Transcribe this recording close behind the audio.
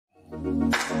Hi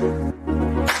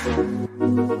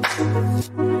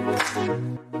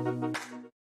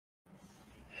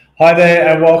there,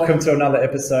 and welcome to another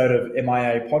episode of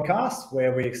MIA Podcast,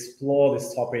 where we explore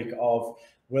this topic of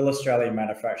will Australian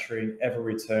manufacturing ever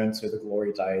return to the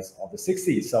glory days of the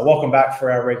 60s? So welcome back for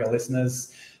our regular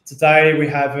listeners. Today we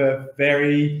have a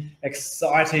very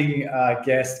exciting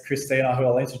guest, Cristina, who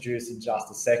I'll introduce in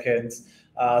just a second.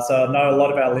 So I know a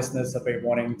lot of our listeners have been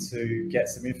wanting to get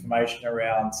some information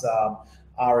around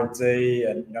R&D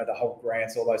and the whole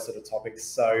grants, all those sort of topics.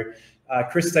 So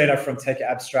Cristina from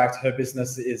Techabstract, her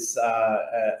business is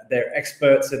they're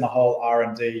experts in the whole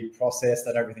R&D process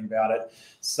and everything about it.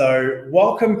 So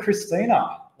welcome,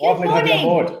 Cristina. Lovely to have you on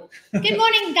board. Good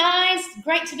morning, guys.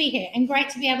 Great to be here and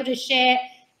great to be able to share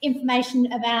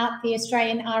information about the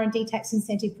Australian R&D Tax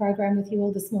Incentive Program with you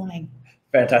all this morning.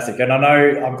 Fantastic. And I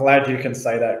know I'm glad you can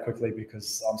say that quickly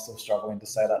because I'm still struggling to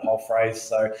say that whole phrase.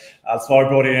 So that's why I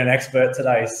brought in an expert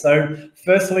today. So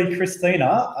firstly,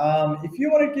 Cristina, if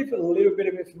you want to give a little bit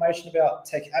of information about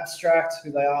Techabstract,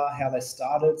 who they are, how they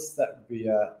started, that would be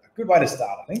a good way to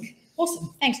start, I think.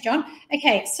 Awesome. Thanks, John.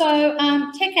 Okay, so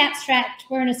Techabstract,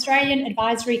 we're an Australian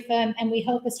advisory firm and we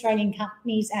help Australian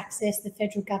companies access the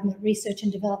federal government research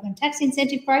and development tax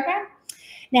incentive program.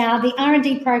 Now, the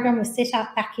R&D program was set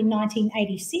up back in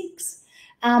 1986.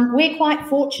 We're quite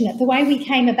fortunate. The way we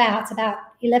came about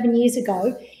 11 years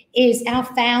ago is our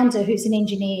founder, who's an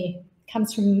engineer,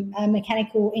 comes from a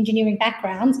mechanical engineering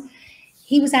background.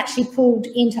 He was actually pulled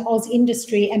into Aussie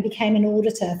industry and became an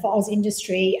auditor for Aussie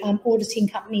industry, auditing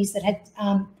companies that had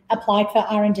applied for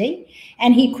R&D.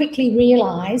 And he quickly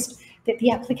realised that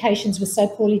the applications were so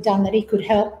poorly done that he could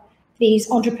help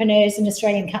these entrepreneurs and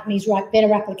Australian companies write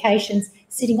better applications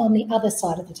sitting on the other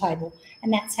side of the table.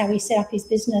 And that's how he set up his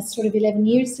business sort of 11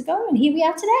 years ago. And here we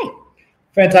are today.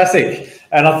 Fantastic.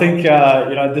 And I think,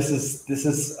 this is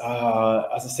as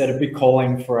I said, a big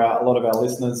calling for a lot of our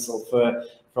listeners, or for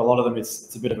a lot of them,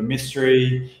 it's a bit of a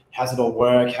mystery. How's it all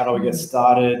work? How do we get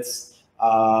started?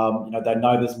 They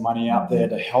know there's money out there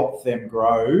to help them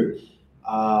grow.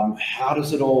 How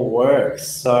does it all work?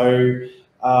 So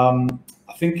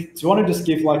I think, do you want to just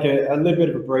give like a little bit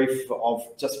of a brief of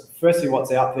just firstly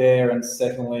what's out there, and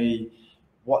secondly,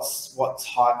 what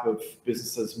type of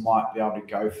businesses might be able to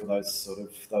go for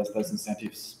those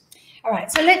incentives? All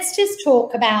right, so let's just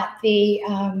talk about the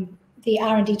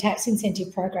R&D tax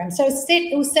incentive program. So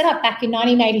it was set up back in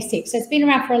 1986, so it's been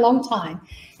around for a long time.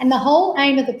 And the whole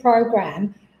aim of the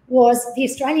program was the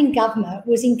Australian government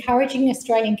was encouraging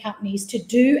Australian companies to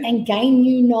do and gain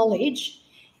new knowledge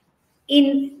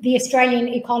in the Australian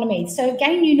economy. So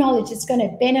gain new knowledge that's going to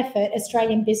benefit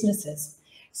Australian businesses.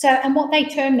 So, and what they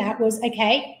termed that was,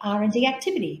 okay, R&D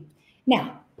activity.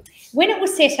 Now, when it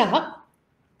was set up,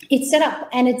 it's set up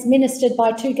and it's administered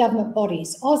by two government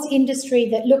bodies, Aussie Industry,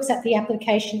 that looks at the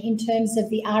application in terms of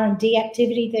the R&D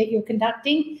activity that you're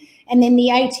conducting, and then the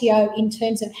ATO in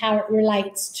terms of how it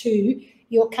relates to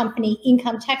your company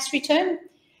income tax return.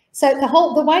 So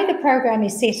the way the program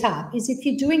is set up is if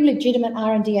you're doing legitimate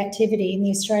R&D activity in the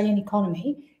Australian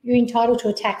economy, you're entitled to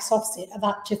a tax offset of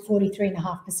up to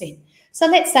 43.5%. So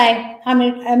let's say I'm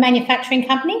a manufacturing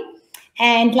company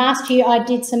and last year I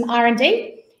did some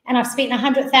R&D and I've spent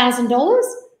 $100,000.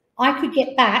 I could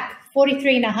get back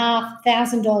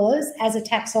 $43,500 as a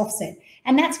tax offset.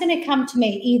 And that's going to come to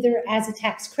me either as a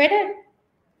tax credit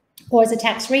or as a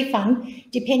tax refund,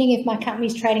 depending if my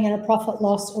company's trading at a profit,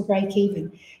 loss, or break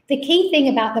even. The key thing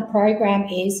about the program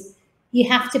is you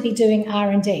have to be doing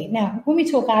R&D. Now, when we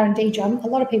talk R&D, John, a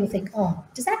lot of people think, oh,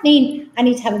 does that mean I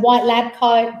need to have a white lab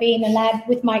coat, be in a lab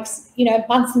with my,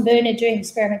 Bunsen burner doing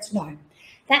experiments? No,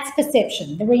 that's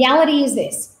perception. The reality is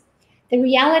this. The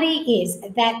reality is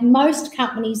that most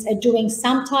companies are doing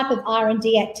some type of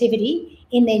R&D activity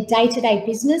in their day-to-day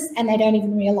business and they don't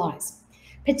even realise.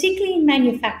 Particularly in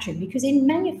manufacturing, because in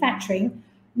manufacturing,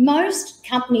 most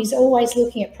companies are always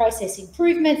looking at process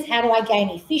improvements. How do I gain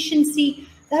efficiency?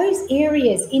 Those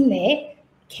areas in there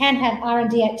can have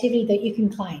R&D activity that you can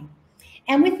claim.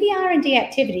 And with the R&D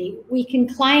activity, we can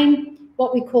claim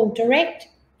what we call direct,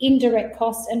 indirect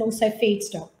costs, and also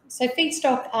feedstock. So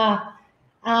feedstock are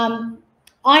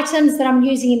items that I'm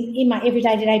using in my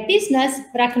everyday business,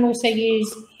 but I can also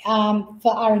use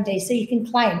for R&D, so you can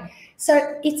claim.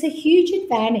 So it's a huge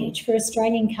advantage for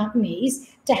Australian companies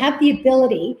to have the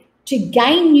ability to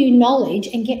gain new knowledge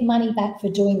and get money back for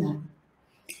doing that.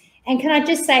 And can I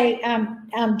just say,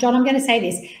 John, I'm going to say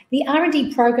this, the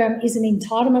R&D program is an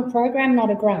entitlement program,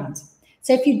 not a grant.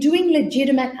 So if you're doing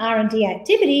legitimate R&D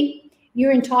activity,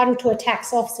 you're entitled to a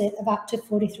tax offset of up to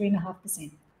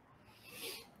 43.5%.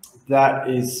 That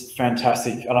is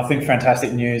fantastic, and I think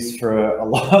fantastic news for a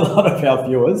lot of our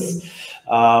viewers,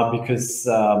 because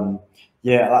I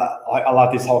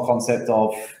like this whole concept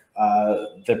of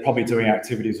they're probably doing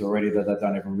activities already that they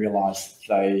don't even realise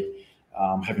they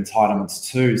have entitlements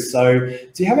to. So,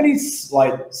 do you have any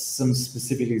some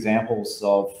specific examples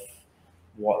of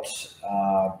what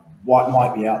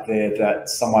might be out there that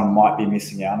someone might be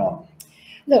missing out on?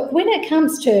 Look, when it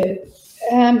comes to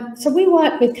so we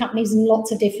work with companies in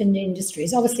lots of different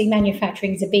industries. Obviously,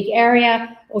 manufacturing is a big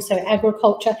area, also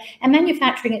agriculture. And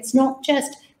manufacturing, it's not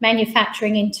just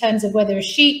manufacturing in terms of whether a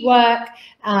sheet work,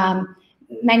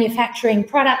 manufacturing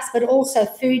products, but also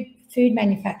food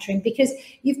manufacturing, because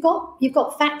you've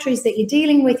got factories that you're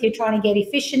dealing with, you're trying to get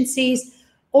efficiencies.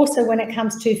 Also, when it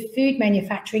comes to food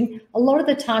manufacturing, a lot of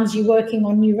the times you're working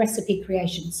on new recipe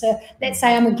creation. So let's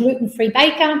say I'm a gluten-free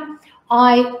baker.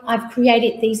 I've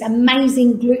created these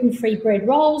amazing gluten-free bread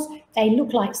rolls. They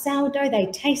look like sourdough, they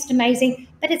taste amazing,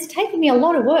 but it's taken me a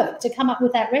lot of work to come up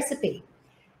with that recipe.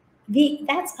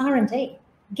 That's R&D.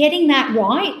 Getting that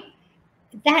right,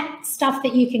 that stuff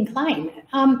that you can claim.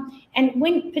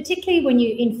 And particularly when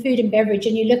you're in food and beverage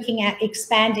and you're looking at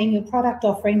expanding your product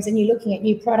offerings and you're looking at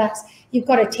new products, you've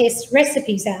got to test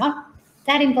recipes out.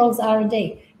 That involves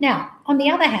R&D. Now, on the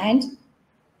other hand,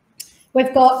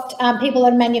 we've got people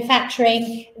in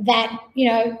manufacturing that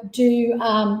do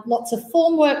lots of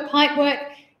form work, pipe work.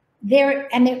 They're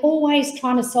always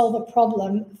trying to solve a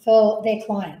problem for their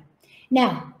client.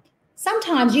 Now,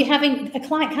 sometimes a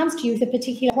client comes to you with a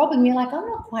particular problem. You're like, I'm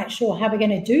not quite sure how we're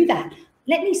going to do that.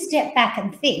 Let me step back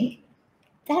and think.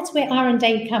 That's where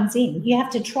R&D comes in. You have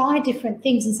to try different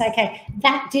things and say, okay,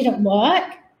 that didn't work.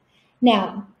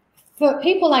 Now, for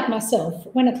people like myself,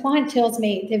 when a client tells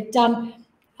me they've done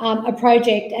a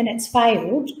project and it's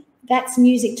failed, that's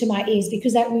music to my ears,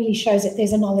 because that really shows that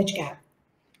there's a knowledge gap,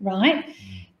 right?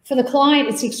 For the client,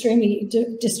 it's extremely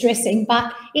distressing,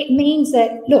 but it means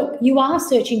that, look, you are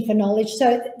searching for knowledge,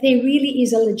 so there really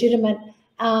is a legitimate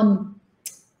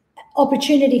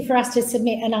opportunity for us to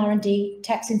submit an R&D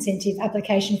tax incentive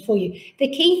application for you. The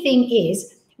key thing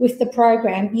is, with the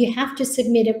program, you have to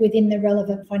submit it within the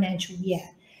relevant financial year.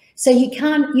 So you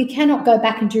cannot go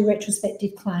back and do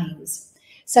retrospective claims.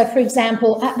 So, for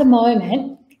example, at the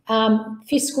moment,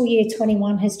 fiscal year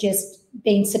 21 has just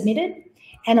been submitted,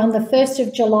 and on the 1st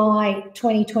of July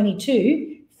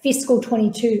 2022, fiscal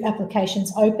 22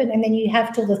 applications open, and then you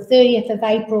have till the 30th of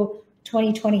April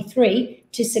 2023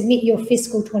 to submit your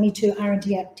fiscal 22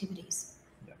 R&D activities,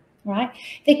 right?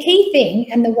 The key thing,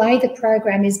 and the way the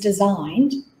program is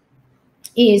designed,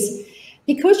 is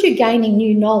because you're gaining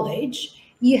new knowledge,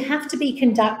 you have to be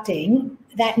conducting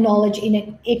that knowledge in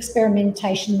an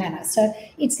experimentation manner. So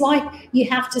it's like you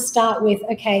have to start with,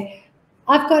 okay,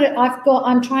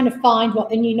 I'm trying to find what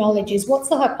the new knowledge is. What's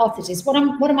the hypothesis? What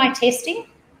am I testing?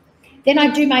 Then I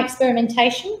do my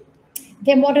experimentation.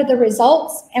 Then what are the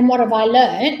results and what have I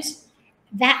learned?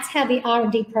 That's how the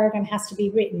R&D program has to be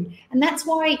written. And that's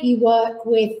why you work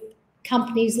with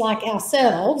companies like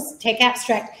ourselves,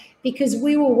 Techabstract, because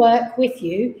we will work with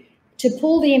you to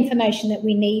pull the information that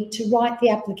we need to write the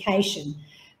application.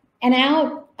 And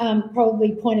our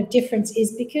probably point of difference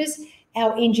is because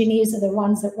our engineers are the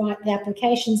ones that write the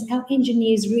applications, our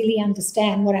engineers really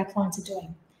understand what our clients are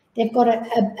doing. They've got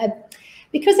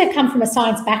because they've come from a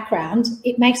science background,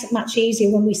 it makes it much easier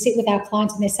when we sit with our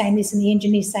clients and they're saying this and the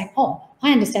engineer's saying, oh,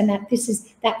 I understand that, this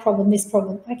is that problem, this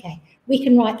problem. Okay, we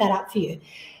can write that up for you.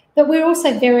 But we're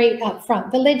also very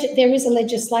upfront. There is a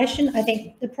legislation. I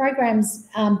think the program's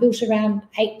built around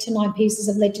 8 to 9 pieces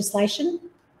of legislation.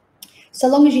 So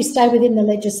long as you stay within the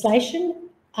legislation,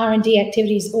 R&D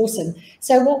activity is awesome.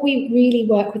 So what we really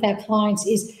work with our clients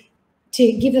is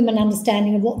to give them an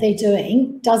understanding of what they're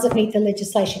doing. Does it meet the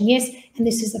legislation? Yes. And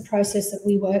this is the process that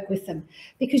we work with them,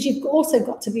 because you've also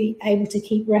got to be able to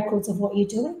keep records of what you're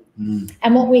doing.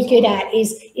 And what we're good at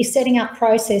is setting up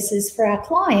processes for our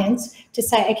clients to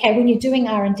say, okay, when you're doing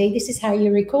R&D, this is how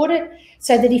you record it,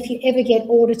 so that if you ever get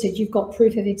audited, you've got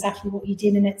proof of exactly what you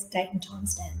did and it's date and time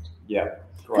stamped. Yeah,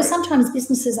 because sometimes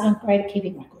businesses aren't great at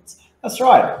keeping records. That's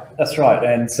right.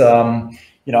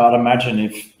 And I'd imagine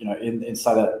if in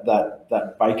say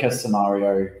that baker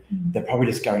scenario, they're probably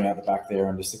just going out the back there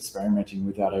and just experimenting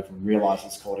without even realising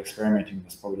it's called experimenting.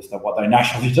 That's probably just what they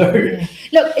naturally do. Yeah.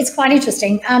 Look, it's quite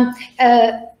interesting.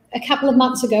 A couple of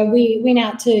months ago, we went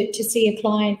out to see a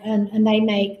client, and they're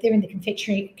in the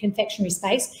confectionery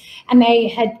space, and they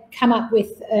had come up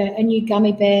with a new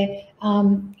gummy bear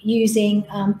using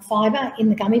fibre in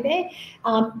the gummy bear.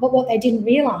 But what they didn't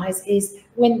realise is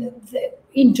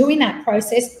in doing that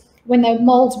process, when the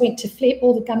molds went to flip,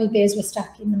 all the gummy bears were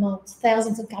stuck in the molds.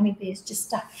 Thousands of gummy bears just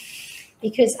stuck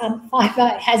because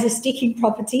fibre has a sticking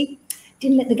property,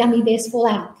 didn't let the gummy bears fall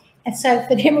out. And so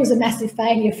for them, it was a massive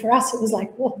failure. For us, it was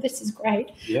like, whoa, this is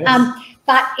great. Yes.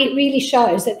 But it really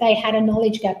shows that they had a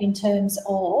knowledge gap in terms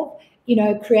of, you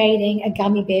know, creating a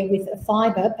gummy bear with a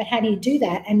fibre, but how do you do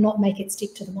that and not make it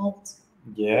stick to the molds?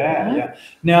 Yeah, right? yeah.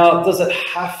 Now, does it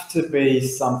have to be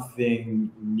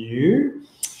something new?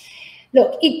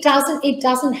 Look, it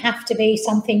doesn't have to be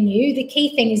something new. The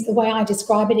key thing is, the way I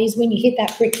describe it is, when you hit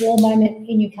that brick wall moment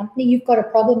in your company, you've got a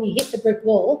problem, you hit the brick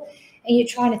wall, and you're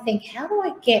trying to think, how do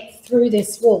I get through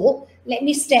this wall? Let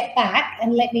me step back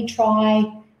and let me try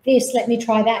this, let me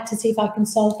try that to see if I can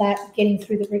solve that getting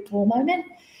through the brick wall moment.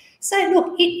 So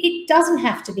look, it doesn't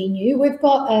have to be new. We've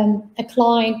got a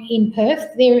client in Perth.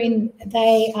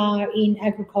 They are in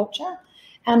agriculture,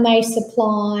 and they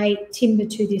supply timber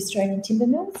to the Australian timber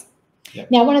mills. Yep.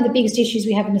 Now, one of the biggest issues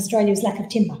we have in Australia is lack of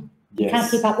timber. Yes. You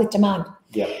can't keep up with demand.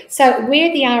 Yep. So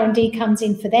where the R&D comes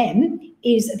in for them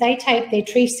is they take their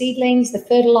tree seedlings, the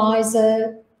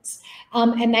fertiliser,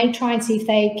 and they try and see if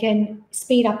they can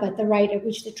speed up at the rate at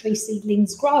which the tree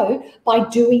seedlings grow by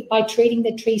treating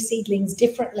the tree seedlings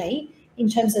differently in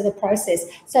terms of the process.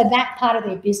 So that part of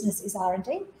their business is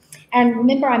R&D. And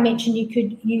remember, I mentioned you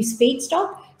could use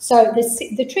feedstock. So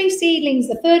the tree seedlings,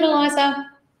 the fertiliser,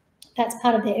 that's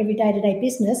part of their everyday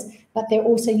business, but they're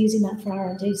also using that for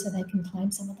R&D, so they can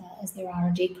claim some of that as their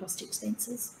R&D cost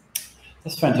expenses.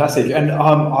 That's fantastic. And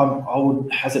I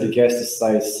would hazard a guess to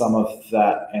say some of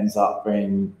that ends up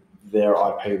being their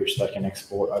IP, which they can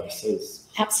export overseas.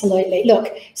 Absolutely.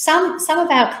 Look, some of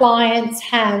our clients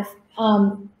have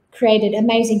created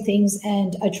amazing things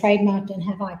and are trademarked and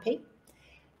have IP.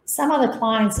 Some other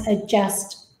clients are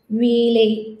just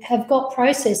really have got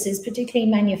processes, particularly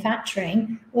in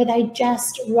manufacturing, where they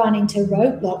just run into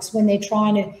roadblocks when they're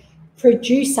trying to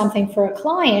produce something for a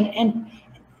client. And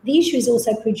the issue is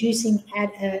also producing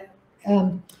at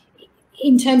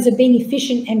in terms of being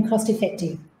efficient and cost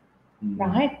effective,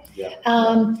 right?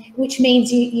 Yeah. Which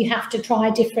means you have to try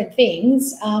different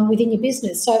things within your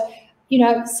business. So, you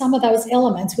know, some of those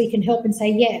elements we can help and say,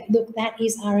 yeah, look, that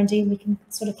is R&D, and we can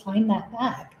sort of claim that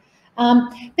back.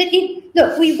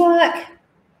 Look, we work,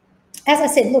 as I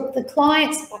said, look, the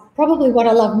clients, probably what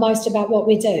I love most about what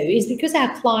we do is because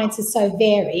our clients are so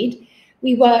varied,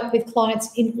 we work with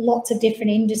clients in lots of different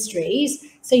industries,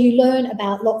 so you learn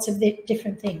about lots of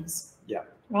different things. Yeah.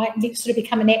 Right? You sort of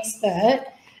become an expert,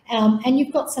 and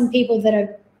you've got some people that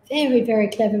are very, very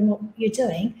clever in what you're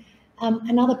doing,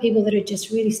 and other people that are just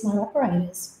really smart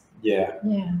operators. Yeah.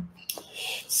 Yeah.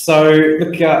 So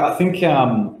look, I think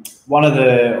one of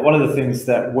the things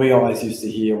that we always used to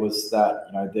hear was that,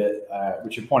 you know, that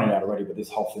which you pointed out already, but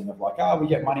this whole thing of like, we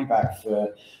get money back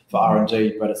for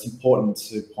R&D, but it's important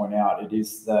to point out it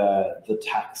is the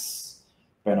tax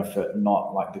benefit,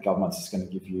 not like the government's just going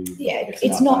to give you. Yeah,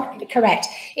 it's not back. Correct.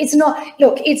 It's not.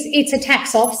 Look, it's a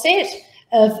tax offset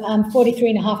of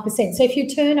 43.5%. So if your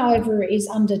turnover is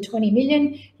under 20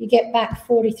 million, you get back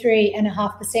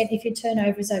 43.5%. If your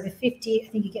turnover is over 50, I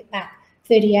think you get back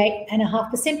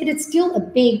 38.5%. But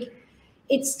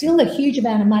it's still a huge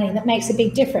amount of money that makes a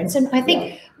big difference. And I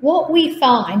think what we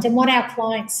find and what our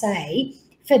clients say,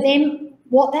 for them,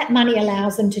 what that money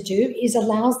allows them to do is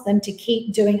allows them to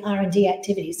keep doing R&D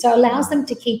activities. So it allows them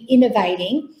to keep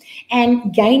innovating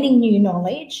and gaining new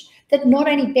knowledge that not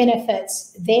only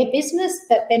benefits their business,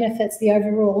 but benefits the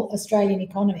overall Australian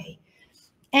economy.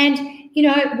 And, you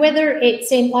know, whether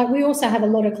it's in, like, we also have a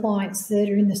lot of clients that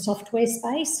are in the software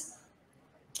space,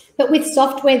 but with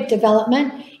software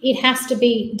development, it has to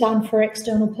be done for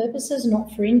external purposes,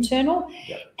 not for internal.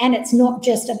 Yep. And it's not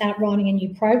just about writing a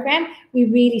new program. We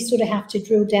really sort of have to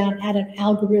drill down at an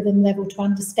algorithm level to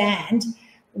understand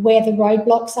where the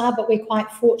roadblocks are, but we're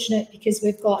quite fortunate because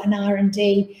we've got an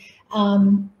R&D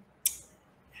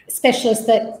specialist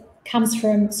that comes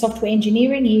from software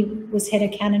engineering. He was head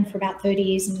of Canon for about 30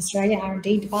 years in Australia,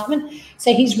 R&D department.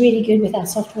 So he's really good with our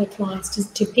software clients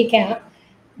to pick out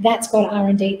that's got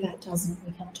R&D, that doesn't.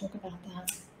 We can't talk about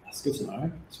that. That's good to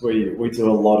know. So we do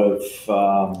a lot of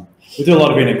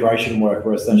integration work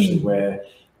where essentially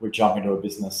we jump into a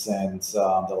business and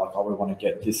they're like, we want to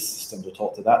get this system to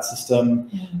talk to that system.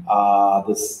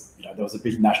 There was a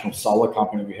big national solar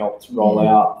company we helped roll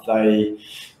out. They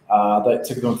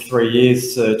took them 3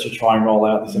 years to try and roll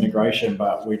out this integration,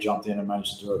 but we jumped in and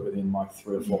managed to do it within like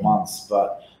 3 or 4 months.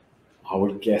 But I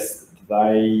would guess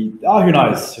who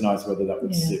knows whether that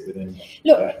would sit within.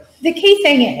 Look, the key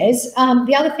thing is,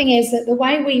 the other thing is that the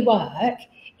way we work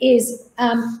is,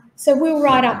 so we'll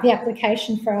write up the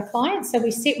application for our clients. So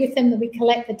we sit with them, we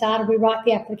collect the data, we write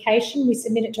the application, we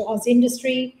submit it to Aussie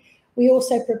industry. We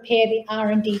also prepare the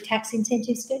R&D tax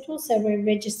incentive schedule, so we're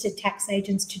registered tax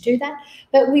agents to do that.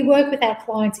 But we work with our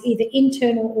clients, either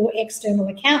internal or external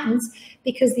accountants,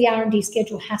 because the R&D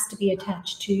schedule has to be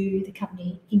attached to the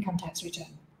company income tax return,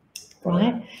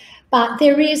 right? But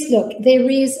there is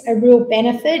a real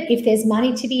benefit if there's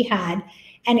money to be had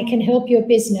and it can help your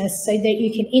business so that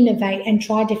you can innovate and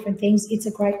try different things. It's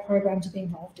a great program to be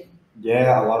involved in.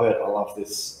 Yeah, I love it. I love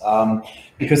this.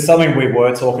 Because something we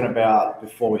were talking about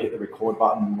before we hit the record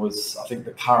button was, I think,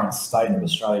 the current state of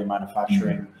Australian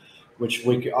manufacturing, which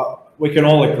we can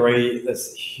all agree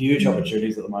there's huge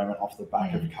opportunities at the moment off the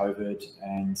back of COVID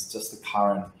and just the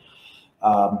current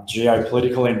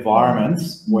geopolitical environment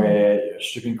where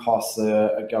shipping costs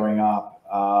are going up.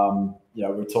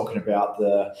 We're talking about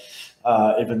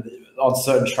even on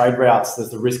certain trade routes, there's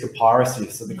the risk of piracy.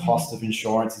 So the cost of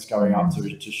insurance is going up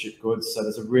to ship goods. So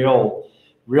there's a real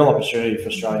opportunity for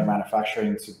Australian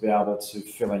manufacturing to be able to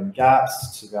fill in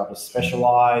gaps, to be able to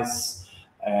specialise.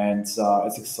 And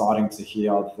it's exciting to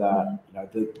hear that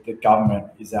the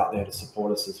government is out there to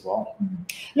support us as well.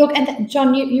 Look, and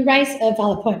John, you raise a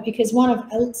valid point, because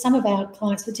some of our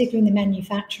clients, particularly in the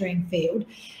manufacturing field,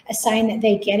 are saying that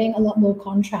they're getting a lot more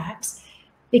contracts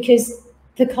because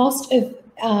the cost of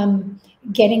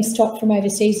getting stock from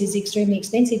overseas is extremely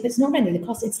expensive. But it's not only the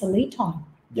cost; it's the lead time.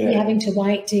 Yeah. You're having to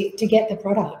wait to get the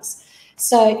products.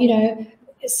 So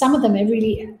some of them are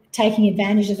really taking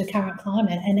advantage of the current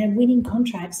climate and are winning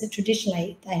contracts that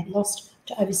traditionally they had lost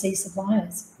to overseas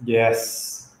suppliers.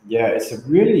 Yes. Yeah, it's a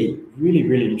really, really,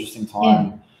 really interesting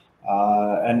time.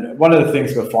 Yeah. And one of the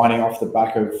things we're finding off the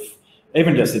back of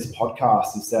even just this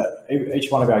podcast is that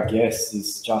each one of our guests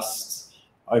is just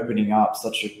opening up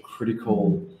such a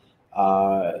critical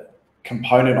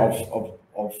component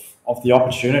of the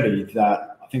opportunity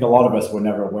that I think a lot of us were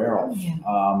never aware of. Yeah.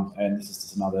 And this is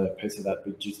just another piece of that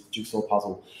big jigsaw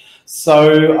puzzle.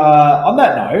 So on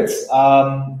that note,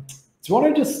 do you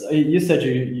want to you said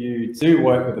you do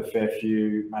work with a fair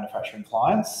few manufacturing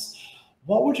clients.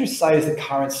 What would you say is the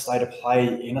current state of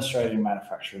play in Australian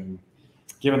manufacturing,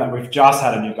 given that we've just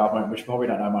had a new government, which we probably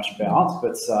don't know much about,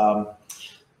 but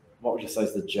what would you say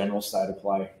is the general state of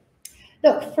play?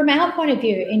 Look, from our point of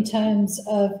view, in terms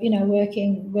of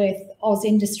working with Aussie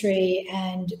industry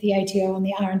and the ATO on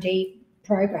the R&D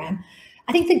program,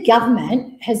 I think the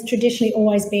government has traditionally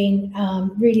always been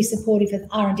really supportive of the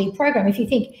R&D program. If you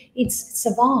think it's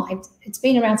survived, it's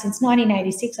been around since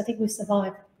 1986. I think we've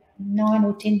survived 9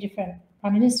 or 10 different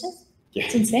prime ministers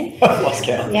since then. I've lost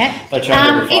count. Yeah,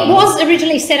 it was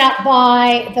originally set up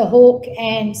by the Hawke,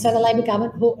 and so the Labor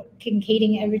government, Hawke and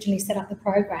Keating, originally set up the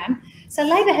program. So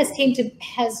Labor has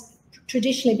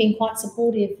traditionally been quite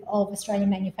supportive of Australian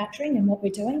manufacturing and what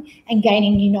we're doing and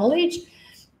gaining new knowledge.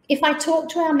 If I talk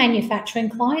to our manufacturing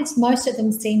clients, most of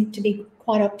them seem to be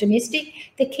quite optimistic.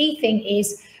 The key thing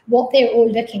is what they're all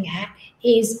looking at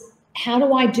is, how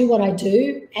do I do what I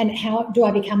do, and how do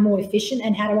I become more efficient,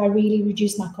 and how do I really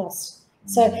reduce my costs?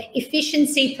 So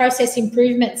efficiency, process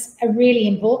improvements are really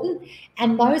important,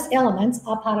 and those elements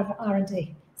are part of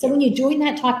R&D. So when you're doing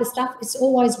that type of stuff, it's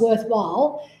always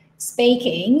worthwhile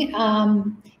speaking.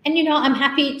 And I'm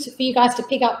happy for you guys to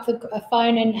pick up a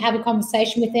phone and have a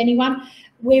conversation with anyone.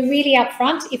 We're really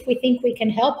upfront. If we think we can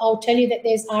help, I'll tell you that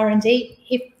there's R&D.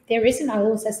 If there isn't, I'll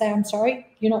also say, I'm sorry,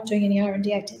 you're not doing any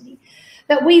R&D activity.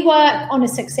 But we work on a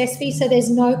success fee, so there's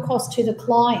no cost to the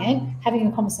client having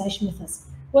a conversation with us.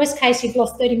 Worst case, you've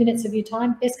lost 30 minutes of your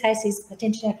time. Best case is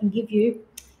potentially I can give you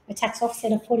a tax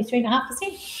offset of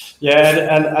 43.5%.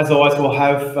 Yeah, and as always, we'll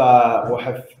have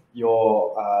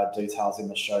your details in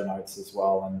the show notes as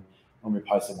well, and when we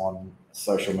post them on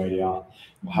social media,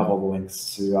 we'll have all the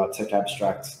links to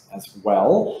Techabstract as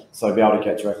well, so you'll be able to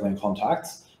get directly in contact.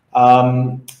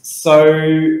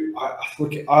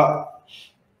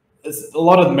 A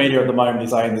lot of the media at the moment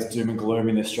is saying there's doom and gloom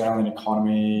in the Australian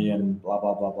economy and blah,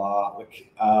 blah, blah, blah.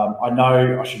 I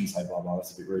know I shouldn't say blah, blah,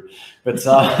 that's a bit rude, but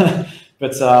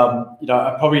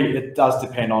probably it does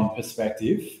depend on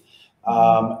perspective.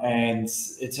 And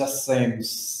it just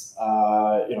seems,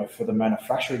 for the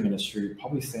manufacturing industry, it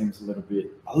probably seems a little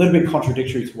bit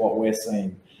contradictory to what we're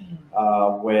seeing,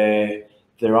 where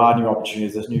there are new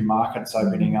opportunities, there's new markets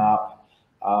opening up.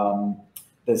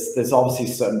 There's obviously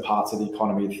certain parts of the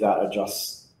economy that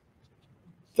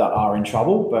are in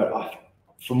trouble, but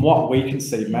from what we can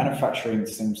see, manufacturing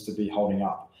seems to be holding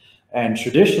up. And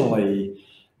traditionally,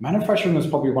 manufacturing was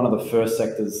probably one of the first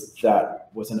sectors that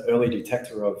was an early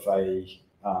detector of a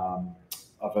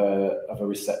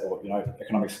reset, or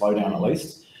economic slowdown at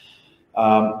least.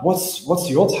 What's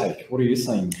your take? What are you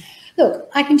seeing? Look,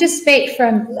 I can just speak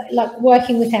from like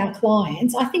working with our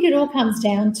clients. I think it all comes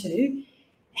down to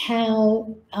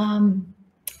how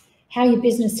your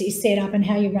business is set up and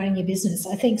how you're running your business.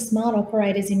 I think smart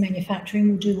operators in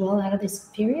manufacturing will do well out of this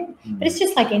period, but it's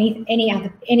just like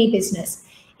any business.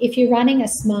 If you're running a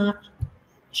smart,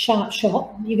 sharp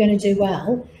shop, you're going to do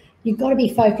well. You've got to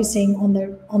be focusing on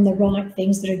the right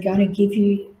things that are going to give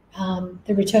you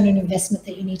the return on investment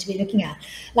that you need to be looking at.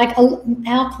 Like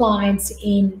our clients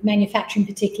in manufacturing,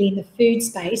 particularly in the food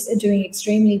space, are doing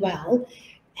extremely well,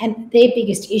 and their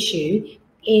biggest issue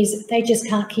is they just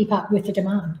can't keep up with the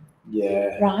demand.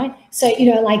 Yeah. Right. So,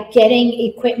 like getting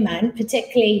equipment,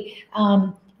 particularly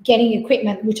getting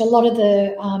equipment, which a lot of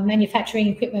the manufacturing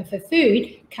equipment for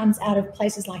food comes out of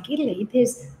places like Italy.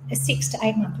 There's a 6 to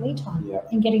 8 month lead time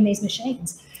in getting these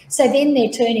machines. So then they're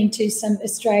turning to some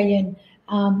Australian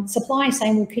suppliers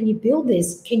saying, well, can you build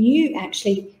this? Can you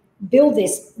actually build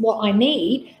this, what I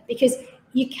need? Because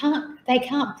they can't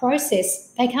keep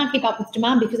up with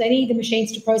demand because they need the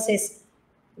machines to process,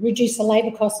 reduce the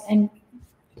labour costs and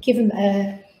give them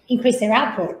increase their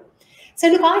output. So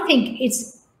look, I think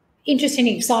it's interesting,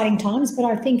 exciting times, but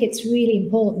I think it's really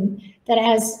important that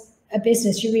as a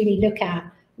business, you really look at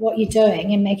what you're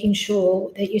doing and making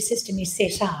sure that your system is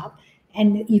set up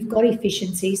and you've got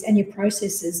efficiencies and your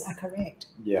processes are correct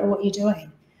for what you're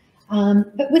doing.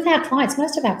 But with our clients,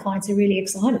 most of our clients are really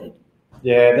excited.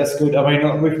 Yeah, that's good. I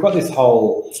mean, we've got this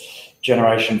whole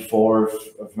generation 4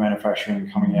 of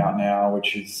manufacturing coming out now,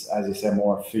 which is, as you said,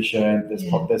 more efficient. There's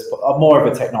more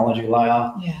of a technology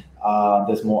layer.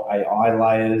 There's more AI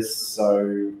layers,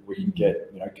 so we can get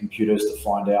computers to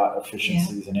find out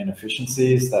efficiencies and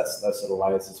inefficiencies. That's those sort of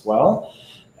layers as well.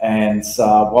 And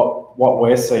what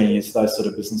we're seeing is those sort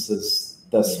of businesses,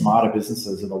 the smarter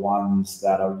businesses, are the ones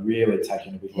that are really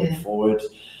taking a big leap forward.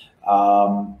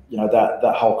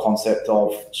 That whole concept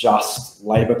of just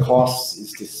labour costs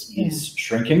is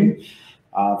shrinking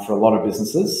for a lot of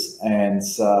businesses, and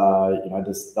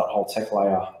there's that whole tech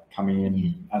layer coming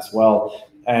in as well.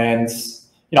 And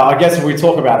I guess if we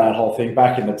talk about that whole thing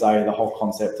back in the day, the whole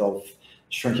concept of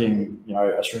shrinking,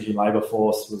 a shrinking labour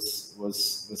force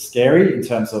was scary in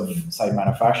terms of, say,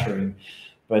 manufacturing.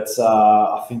 But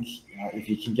I think if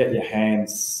you can get your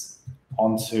hands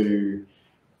onto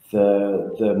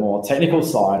the more technical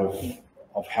side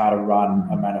of how to run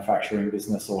a manufacturing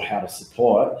business or how to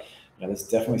support, there's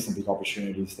definitely some big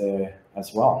opportunities there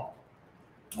as well.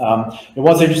 It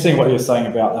was interesting what you were saying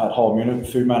about that whole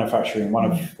food manufacturing. One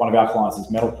of our clients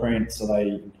is metal print, so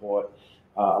they import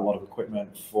a lot of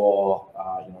equipment for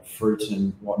fruit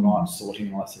and whatnot, sorting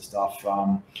and all that sort of stuff.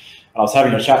 I was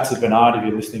having a chat to Bernard, if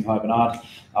you're listening. Hi, Bernard.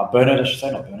 Bernard, I should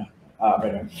say, not Bernard.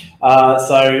 And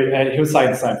he was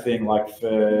saying the same thing. Like,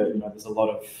 there's a lot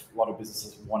of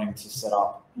businesses wanting to set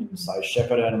up in, say,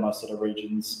 Shepparton and those sort of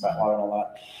regions, Batlow and all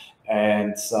that,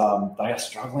 and they are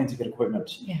struggling to get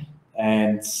equipment.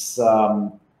 And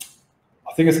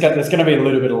I think there's going to be a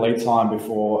little bit of lead time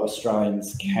before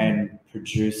Australians can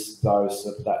produce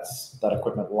that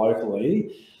equipment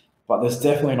locally. But there's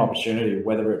definitely an opportunity,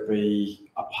 whether it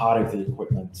be a part of the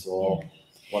equiment or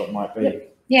what it might be.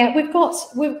 Yeah,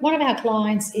 one of our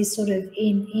clients is sort of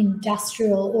in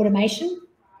industrial automation,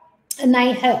 and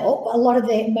they help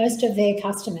most of their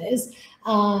customers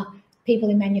are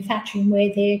people in manufacturing, where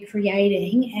they're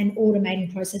creating an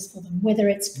automating process for them, whether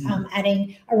it's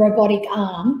adding a robotic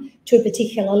arm to a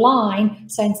particular line.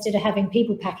 So instead of having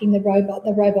people packing, the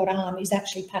robot arm is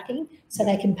actually packing, so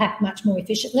they can pack much more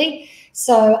efficiently.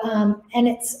 So, and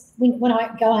it's when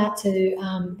I go out to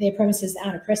their premises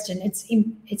out of Preston,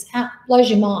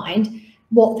 blows your mind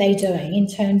what they're doing in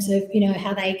terms of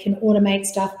how they can automate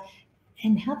stuff.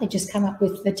 And how they just come up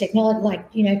with the technology,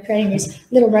 like, creating these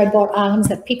little robot arms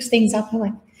that picks things up. I'm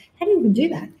like, how do you even do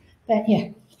that? But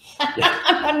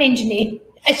I'm not an engineer.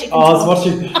 As you can I was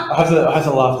watching. I have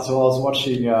to laugh as well. I was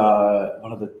watching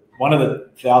one of the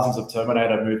thousands of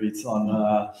Terminator movies on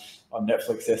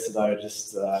Netflix yesterday.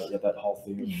 Just that whole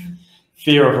thing of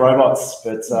fear of robots,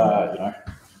 but they're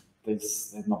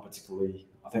not particularly.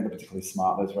 I think they're particularly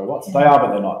smart, those robots. They are,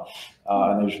 but they're not.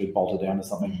 And they're usually bolted down to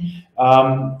something.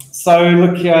 So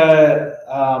look, I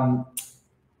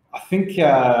think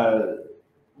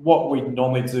what we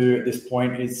normally do at this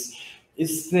point is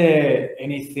there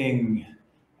anything,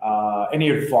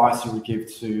 any advice you would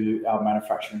give to our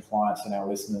manufacturing clients and our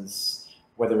listeners,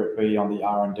 whether it be on the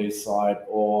R&D side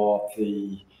or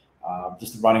the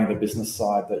just running the business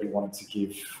side, that you wanted to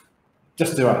give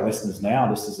just to our listeners now,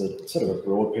 just as a sort of a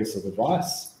broad piece of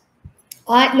advice?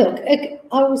 I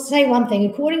will say one thing.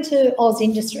 According to Aussie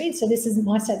Industry, so this isn't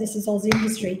my state, this is Aussie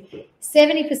Industry,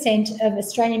 70% of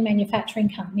Australian manufacturing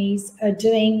companies are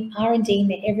doing R&D in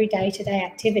their everyday to-day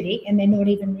activity, and they're not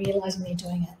even realising they're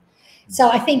doing it. So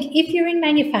I think if you're in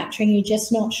manufacturing, you're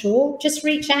just not sure, just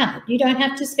reach out. You don't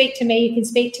have to speak to me, you can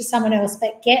speak to someone else,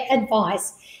 but get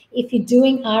advice. If you're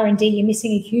doing R&D, you're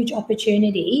missing a huge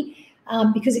opportunity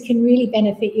because it can really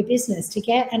benefit your business. To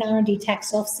get an R&D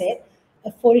tax offset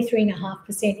of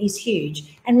 43.5% is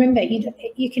huge. And remember,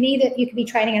 you can be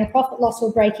trading at a profit, loss,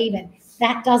 or break even.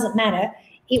 That doesn't matter.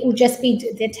 It will just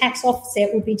be, the tax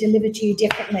offset will be delivered to you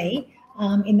differently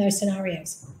in those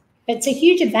scenarios. But it's a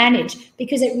huge advantage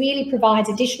because it really provides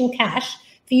additional cash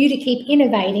for you to keep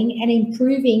innovating and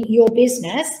improving your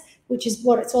business, which is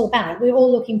what it's all about. We're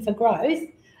all looking for growth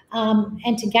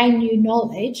and to gain new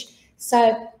knowledge.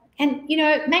 So, and you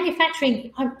know,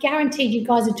 manufacturing, I'm guaranteed you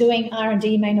guys are doing R&D,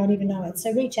 you may not even know it.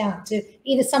 So reach out to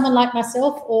either someone like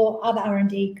myself or other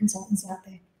R&D consultants out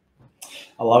there.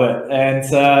 I love it. And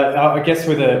I guess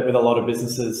with a lot of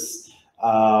businesses,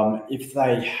 if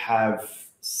they have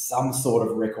some sort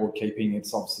of record keeping,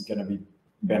 it's obviously going to be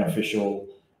beneficial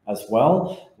as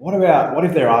well. What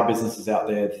if there are businesses out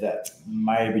there that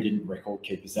maybe didn't record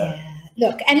keep? Is that? Yeah.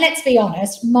 Look, and let's be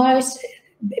honest, most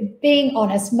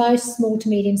small to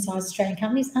medium-sized Australian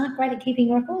companies aren't great at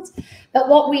keeping records. But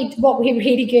what we're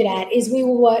really good at is we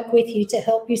will work with you to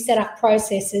help you set up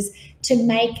processes to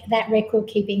make that record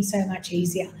keeping so much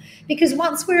easier. Because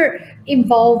once we're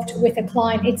involved with a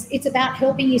client, it's about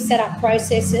helping you set up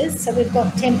processes. So we've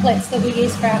got templates that we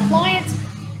use for our clients,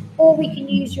 or we can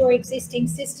use your existing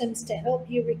systems to help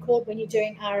you record when you're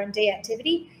doing R&D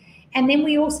activity. And then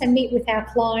we also meet with our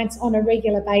clients on a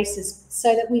regular basis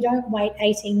so that we don't wait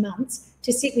 18 months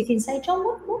to sit with you and say, John,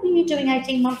 what were you doing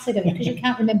 18 months ago? Because you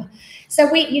can't remember. So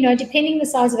we, you know, depending the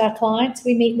size of our clients,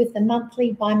 we meet with them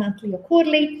monthly, bi-monthly or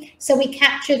quarterly. So we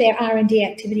capture their R&D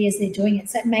activity as they're doing it.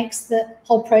 So it makes the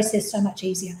whole process so much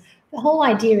easier. The whole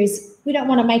idea is we don't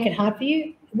want to make it hard for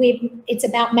you. It's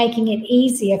about making it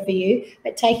easier for you,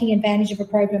 but taking advantage of a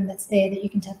program that's there that you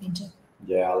can tap into.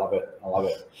 Yeah, I love it. I love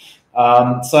it.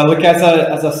 So look, as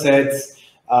I said,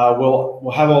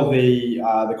 we'll have all the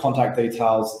contact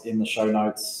details in the show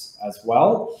notes as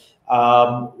well.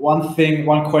 One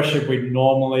question we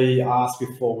normally ask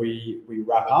before we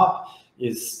wrap up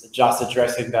is just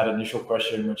addressing that initial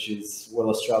question, which is, will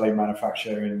Australian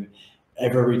manufacturing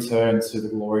ever return to the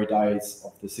glory days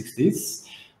of the 60s?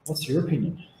 What's your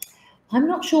opinion? I'm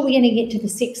not sure we're going to get to the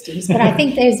 60s, but I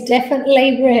think there's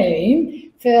definitely room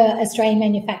for Australian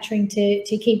manufacturing to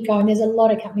keep going. There's a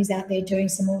lot of companies out there doing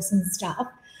some awesome stuff,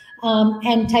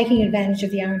 and taking advantage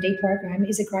of the R&D program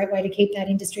is a great way to keep that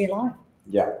industry alive.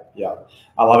 Yeah,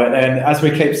 I love it. And as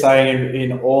we keep saying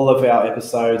in all of our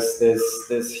episodes,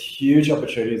 there's huge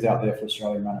opportunities out there for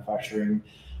Australian manufacturing.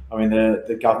 I mean,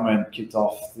 the government kicked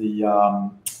off the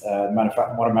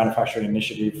Modern Manufacturing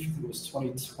Initiative, it was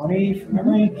 2020 from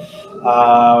memory,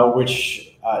 which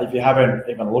if you haven't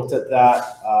even looked at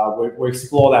that, we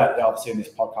explore that obviously in this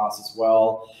podcast as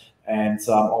well. And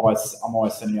I'm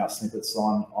always sending out snippets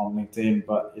on LinkedIn,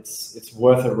 but it's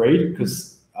worth a read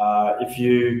because if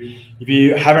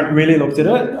you haven't really looked at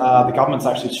it, the government's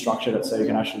actually structured it so you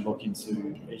can actually look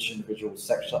into each individual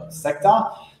sector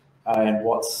and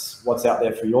what's out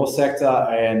there for your sector,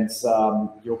 and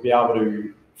you'll be able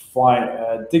to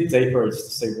dig deeper as to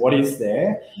see what is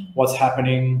there, what's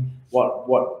happening,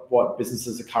 what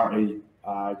businesses are currently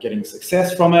getting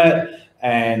success from it,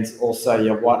 and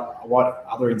also what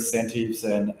other incentives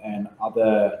and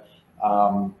other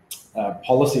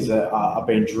policies are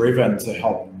being driven to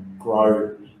help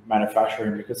grow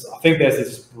manufacturing. Because I think there's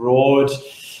this broad,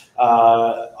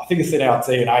 I think it's in our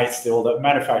DNA still, that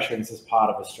manufacturing is just part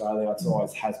of Australia. It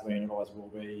always has been, it always will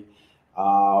be.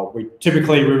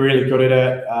 We're really good at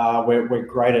it. We're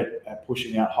great at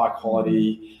pushing out high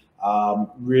quality.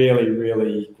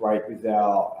 Really great with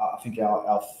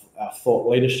our thought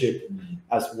leadership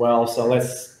as well. So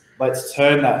let's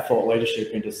turn that thought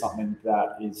leadership into something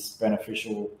that is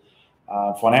beneficial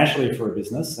financially for a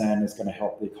business and is going to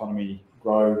help the economy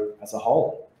grow as a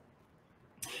whole.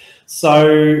 So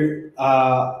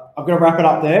I'm going to wrap it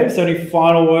up there. So any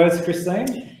final words,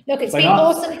 Christine? Look, it's been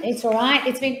awesome. It's all right.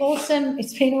 It's been awesome.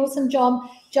 It's been awesome, John.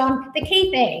 John, the key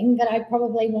thing that I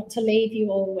probably want to leave you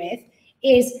all with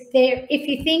is if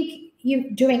you think you're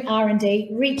doing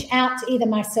R&D, reach out to either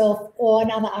myself or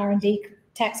another R&D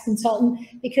tax consultant,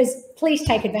 because please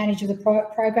take advantage of the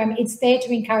program. It's there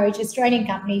to encourage Australian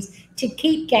companies to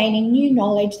keep gaining new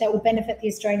knowledge that will benefit the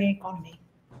Australian economy.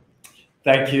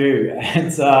 Thank you.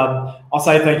 And I'll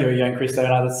say thank you again,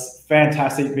 Cristina. That's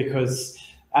fantastic because,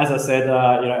 as I said,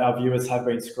 our viewers have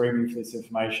been screaming for this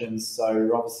information. So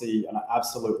you're obviously an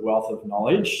absolute wealth of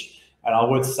knowledge. And I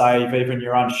would say, if even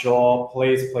you're unsure,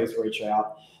 please reach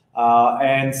out.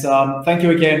 And thank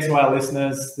you again to our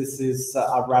listeners. This is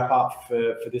a wrap up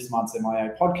for this month's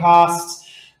MIA podcast.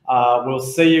 We'll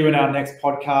see you in our next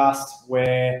podcast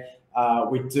where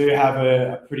we do have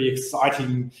a pretty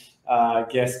exciting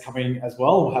guest coming as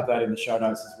well. We'll have that in the show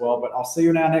notes as well. But I'll see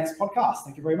you in our next podcast.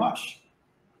 Thank you very much.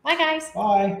 Bye, guys.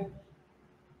 Bye.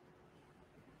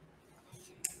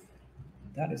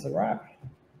 That is a wrap.